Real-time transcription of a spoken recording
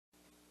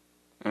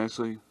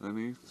Ashley,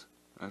 Lenise,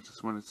 I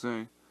just want to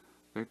say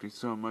thank you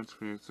so much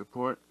for your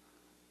support,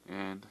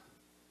 and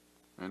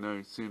I know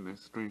you've seen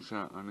this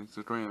screenshot on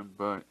Instagram,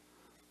 but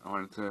I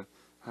wanted to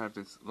have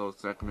this little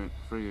segment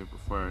for you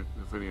before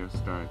the video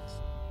starts.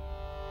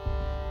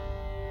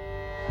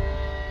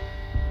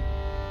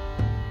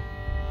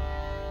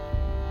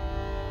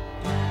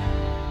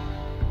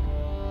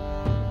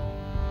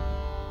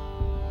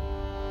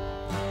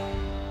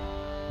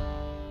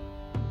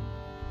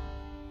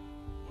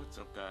 What's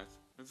up, guys?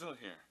 Benzilla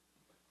here.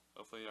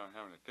 Hopefully y'all are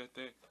having a good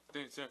day.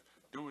 Stay safe.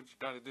 Do what you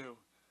gotta do.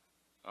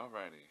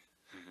 Alrighty.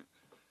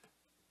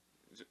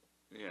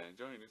 Yeah,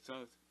 enjoying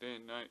yourselves day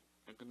and night.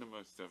 Making the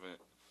most of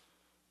it.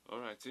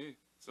 Alrighty.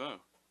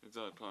 So,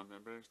 Benzilla Club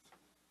Members,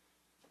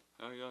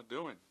 how y'all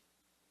doing?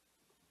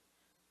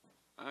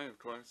 I, of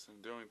course,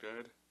 am doing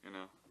good. You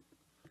know,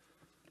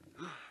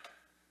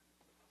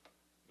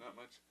 not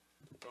much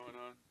going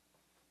on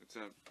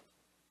except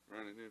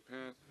running a new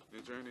path,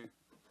 new journey.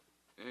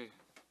 Hey.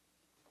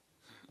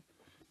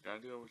 Gotta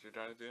do what you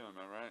gotta do, am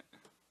I right?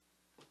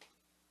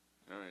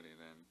 Alrighty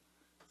then.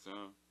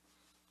 So,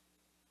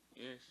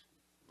 yes,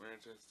 we're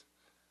just,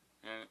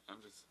 and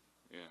I'm just,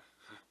 yeah.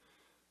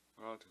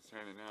 We're all just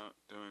hanging out,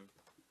 doing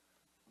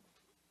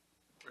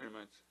pretty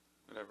much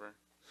whatever.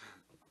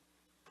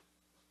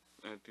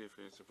 Thank you for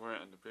your support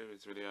on the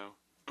previous video.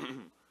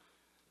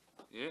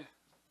 Yeah,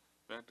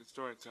 back to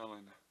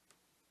storytelling.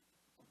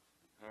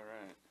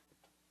 Alright.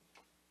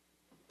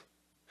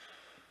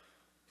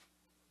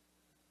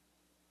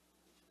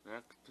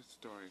 Back to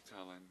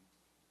storytelling.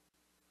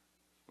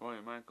 Boy,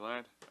 am I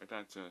glad I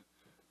got to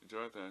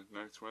enjoy the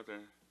nice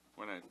weather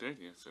when I did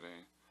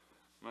yesterday.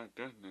 My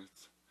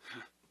goodness.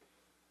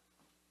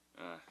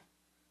 We're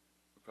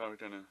probably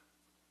gonna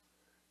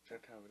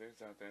check how it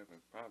is out there, but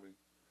it's probably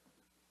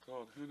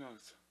cold. Who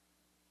knows?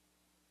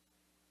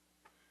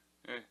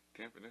 Hey,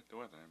 can't predict the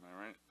weather, am I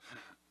right?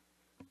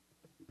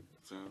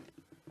 So,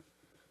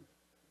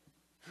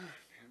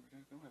 can't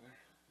predict the weather.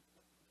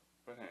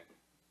 But hey.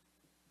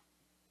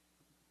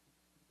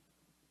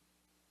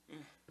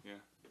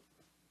 Yeah.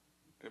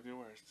 Could be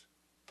worse.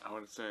 I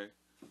want to say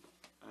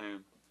I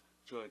am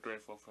truly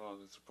grateful for all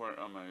the support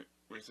on my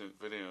recent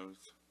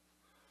videos.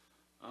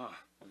 The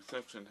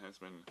reception has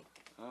been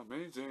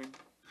amazing.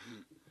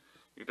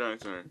 You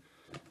guys are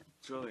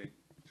truly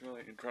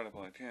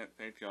incredible. I can't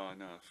thank y'all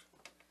enough.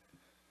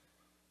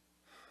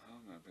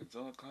 Oh, my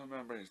Benzilla Club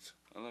Members,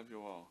 I love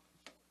you all.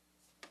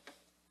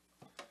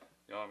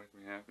 Y'all make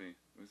me happy.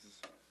 This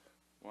is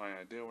why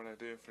I do what I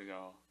do for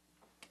y'all.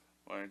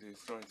 Why I do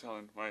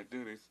storytelling, why I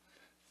do these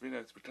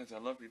videos, because I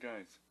love you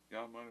guys.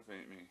 Y'all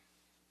motivate me.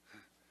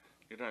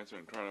 You guys are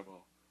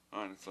incredible,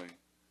 honestly.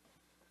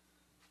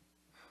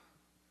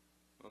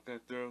 We'll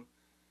get through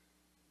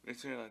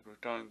this year like we've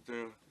gone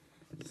through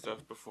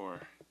stuff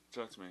before.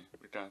 Trust me,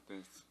 we got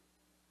this.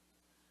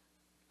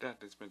 Got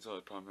this,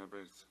 Benzilla Club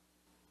Members.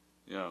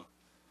 Yo,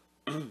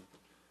 I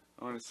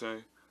want to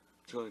say,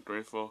 truly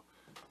grateful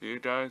to you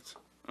guys.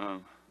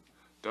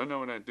 Don't know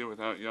what I'd do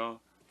without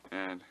y'all,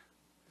 and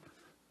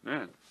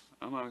man,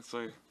 I'm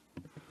honestly,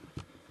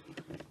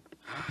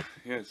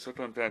 yeah,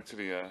 circling back to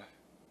the,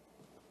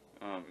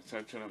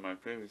 section of my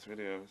previous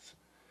videos,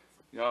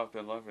 y'all have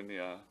been loving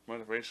the,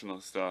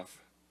 motivational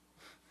stuff,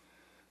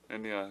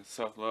 and the,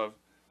 self-love,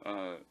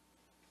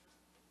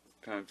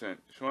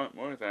 content. If you want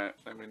more of that,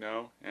 let me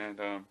know, and,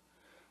 I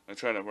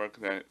try to work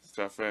that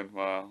stuff in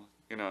while,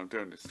 you know, I'm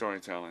doing the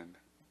storytelling.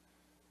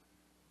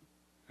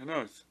 Who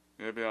knows,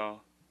 maybe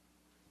I'll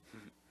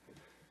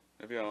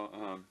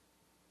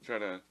try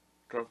to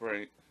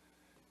incorporate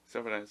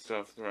some of that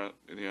stuff throughout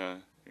the,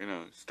 you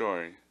know,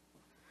 story.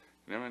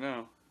 You never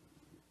know.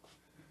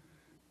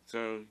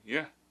 So,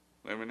 yeah,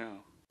 let me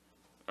know.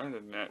 Other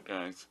than that,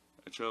 guys,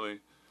 I truly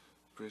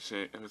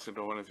appreciate every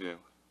single one of you.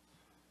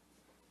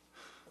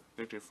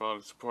 Thank you for all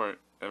the support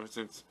ever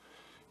since,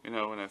 you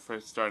know, when I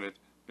first started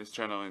this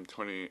channel in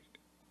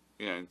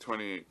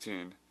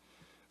 2018,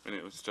 when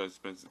it was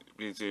just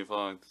BZ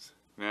Vlogs.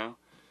 Now,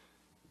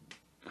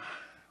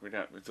 we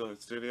got Benzilla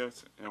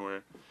Studios, and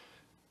we're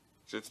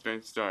just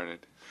getting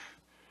started.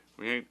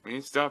 We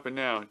ain't stopping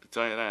now, to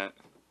tell you that.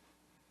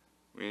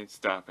 We ain't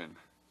stopping.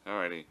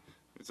 Alrighty,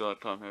 Benzilla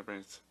Club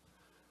Members.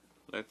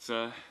 Let's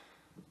end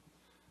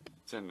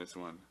this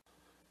one.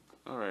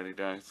 Alrighty,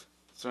 guys.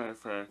 Sorry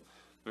for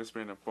this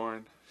being a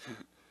boring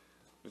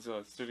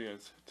Benzilla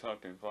Studios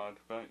talking vlog,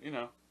 but you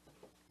know,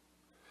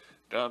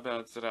 gotta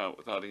balance it out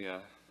with all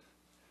the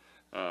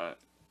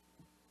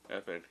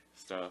epic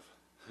stuff.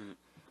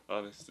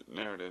 All this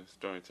narrative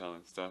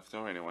storytelling stuff.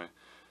 So anyway,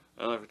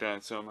 I love you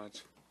guys so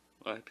much.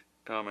 Like,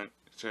 comment,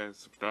 share,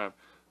 subscribe,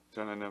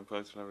 turn on them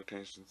post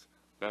notifications,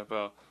 that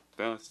bell,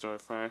 down the story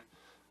fire.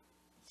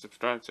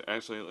 Subscribe to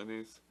Ashley,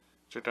 Lenise.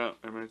 Check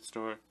out my merch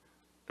store.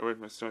 Go read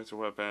my stories for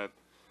Wattpad.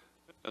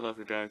 I love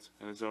you guys,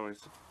 and as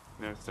always,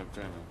 never stop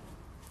dreaming.